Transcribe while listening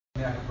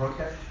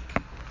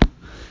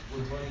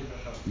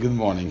Good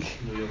morning.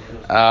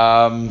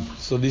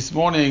 So this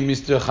morning,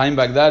 Mr. Chaim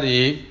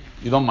Baghdadi,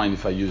 you don't mind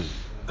if I use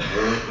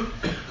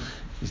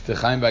Mr.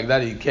 Chaim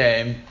Baghdadi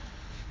came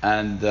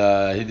and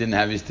he didn't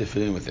have his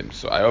tefillin with him.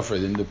 So I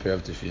offered him the pair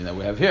of tefillin that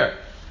we have here.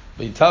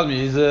 But he told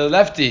me he's a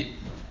lefty.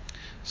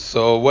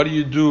 So what do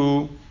you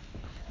do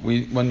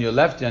when you're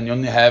lefty and you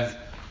only have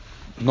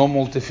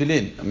normal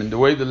tefillin? I mean, the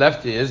way the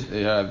lefty is,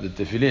 they have the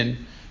tefillin,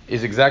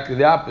 is exactly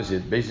the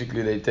opposite.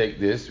 Basically, they take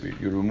this,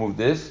 you remove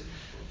this,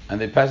 and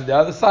they pass it the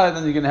other side,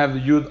 and you're going to have the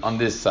yud on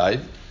this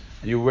side.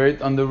 You wear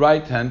it on the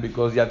right hand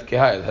because yad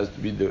kehai, it has to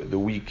be the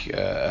weak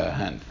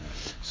hand.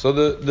 So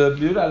the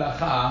Biur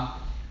Halacha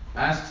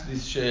asks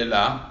this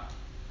she'ela.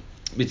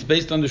 It's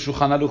based on the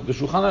Shulchan Aruch. The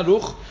Shulchan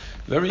Aruch,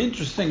 very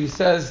interesting. He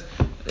says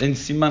in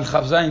Siman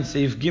Chav Zayin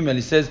Seif Gimel,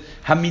 he says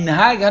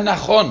Haminhag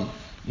Hanachon.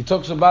 He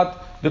talks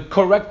about the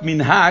correct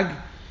minhag.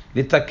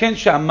 Litaken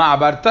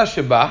she'ama'abarta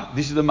sheba.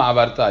 This is the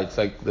ma'abarta. It's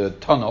like the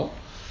tunnel.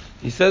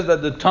 He says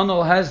that the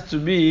tunnel has to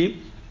be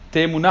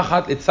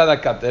te'munachat etzad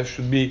hakatef,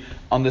 should be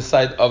on the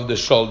side of the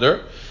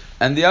shoulder,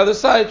 and the other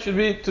side should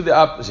be to the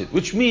opposite.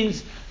 Which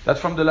means that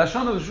from the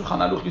lashon of the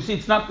Shulchan Aruch, you see,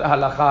 it's not the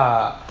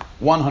halacha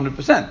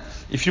 100%.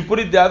 If you put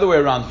it the other way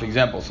around, for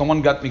example,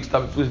 someone got mixed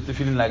up with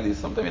tefillin like this.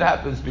 Sometimes it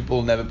happens,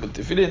 people never put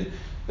tefillin,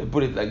 they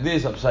put it like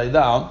this, upside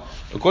down.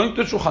 According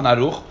to Shulchan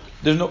Aruch,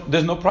 there's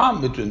no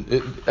problem between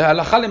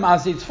halacha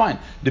lema'aseh, it's fine.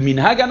 The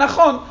minhag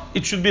hanachon,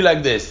 it should be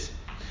like this.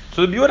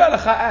 So the Biur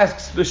Halacha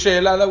asks the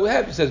she'ela that we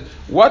have. He says,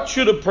 what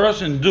should a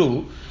person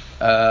do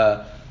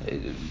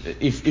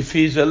if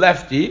he's a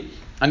lefty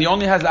and he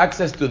only has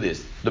access to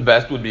this? The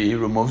best would be he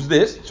removes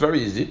this. It's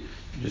very easy.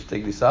 You just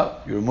take this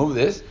out, you remove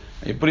this,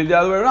 and you put it the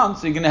other way around.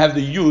 So you're going to have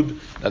the yud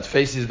that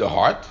faces the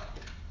heart.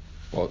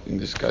 Well, in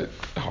this case,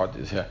 the heart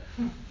is here.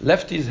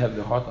 Lefties have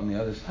the heart on the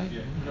other side.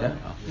 Yeah?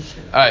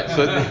 All right.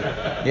 So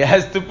he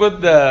has to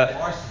put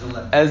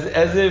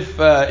as if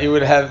he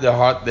would have the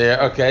heart there.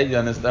 Okay, you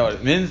understand what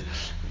it means.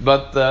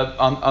 But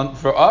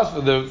for us,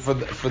 for the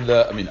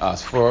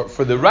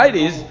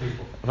righties,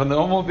 for the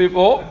normal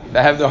people,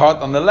 they have the heart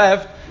on the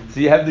left.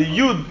 So you have the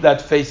yud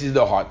that faces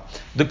the heart.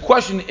 The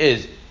question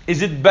is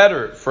it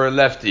better for a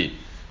lefty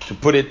to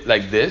put it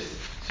like this?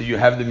 So you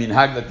have the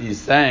minhag that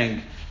he's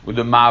saying with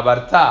the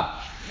ma'abarta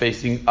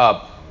facing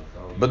up,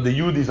 but the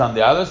yud is on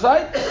the other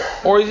side?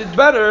 Or is it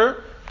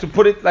better to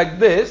put it like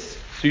this,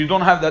 so you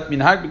don't have that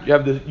minhag, but you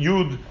have the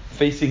yud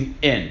facing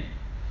in?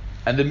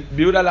 And the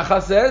Biur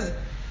Halacha says,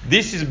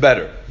 this is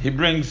better. He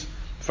brings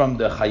from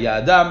the Chayei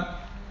Adam,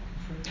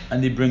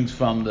 and he brings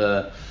from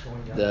the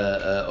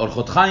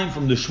Orchot Chaim,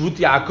 from the Shvut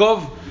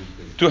Yaakov,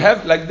 to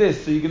have like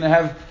this. So you're going to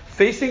have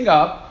facing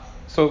up,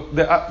 so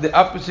the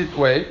opposite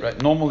way,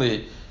 right?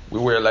 Normally we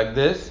wear like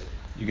this.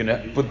 You're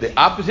going to put the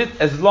opposite,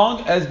 as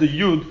long as the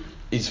yud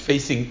is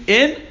facing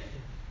in.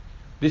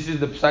 This is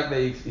the psak that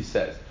he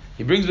says.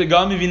 He brings the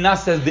Gal Mivina,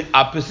 says the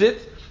opposite,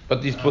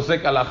 but this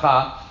posek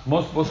halacha,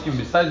 most poskim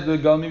besides the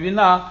Gal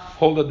Mivina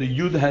hold that the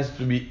yud has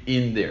to be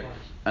in there,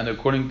 and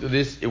according to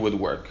this, it would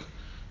work.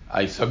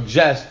 I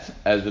suggest,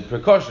 as a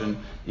precaution,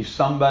 if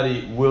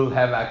somebody will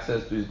have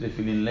access to his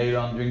tefillin later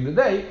on during the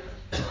day,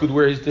 he could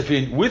wear his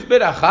tefillin with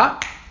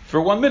beracha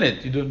for 1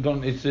 minute. You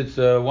don't. It's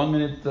a 1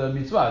 minute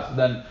mitzvah. So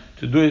then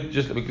to do it,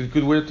 just you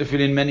could wear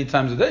tefillin many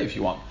times a day if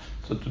you want.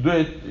 So to do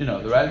it,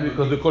 the right,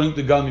 because according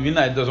to Gal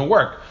Mivina, it doesn't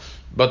work.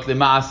 But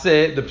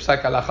lema'aseh, the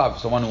psak halacha,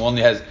 someone who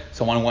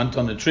went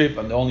on a trip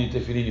and the only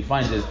tefillin he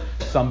finds is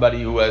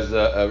somebody who has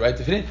a right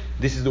tefillin,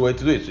 this is the way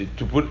to do it. So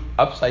to put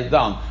upside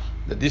down,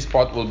 that this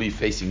part will be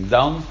facing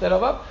down instead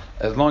of up,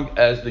 as long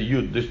as the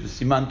yud, the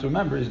siman to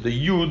remember is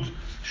the yud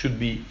should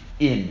be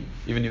in,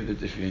 even if the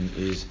tefillin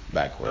is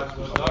backwards.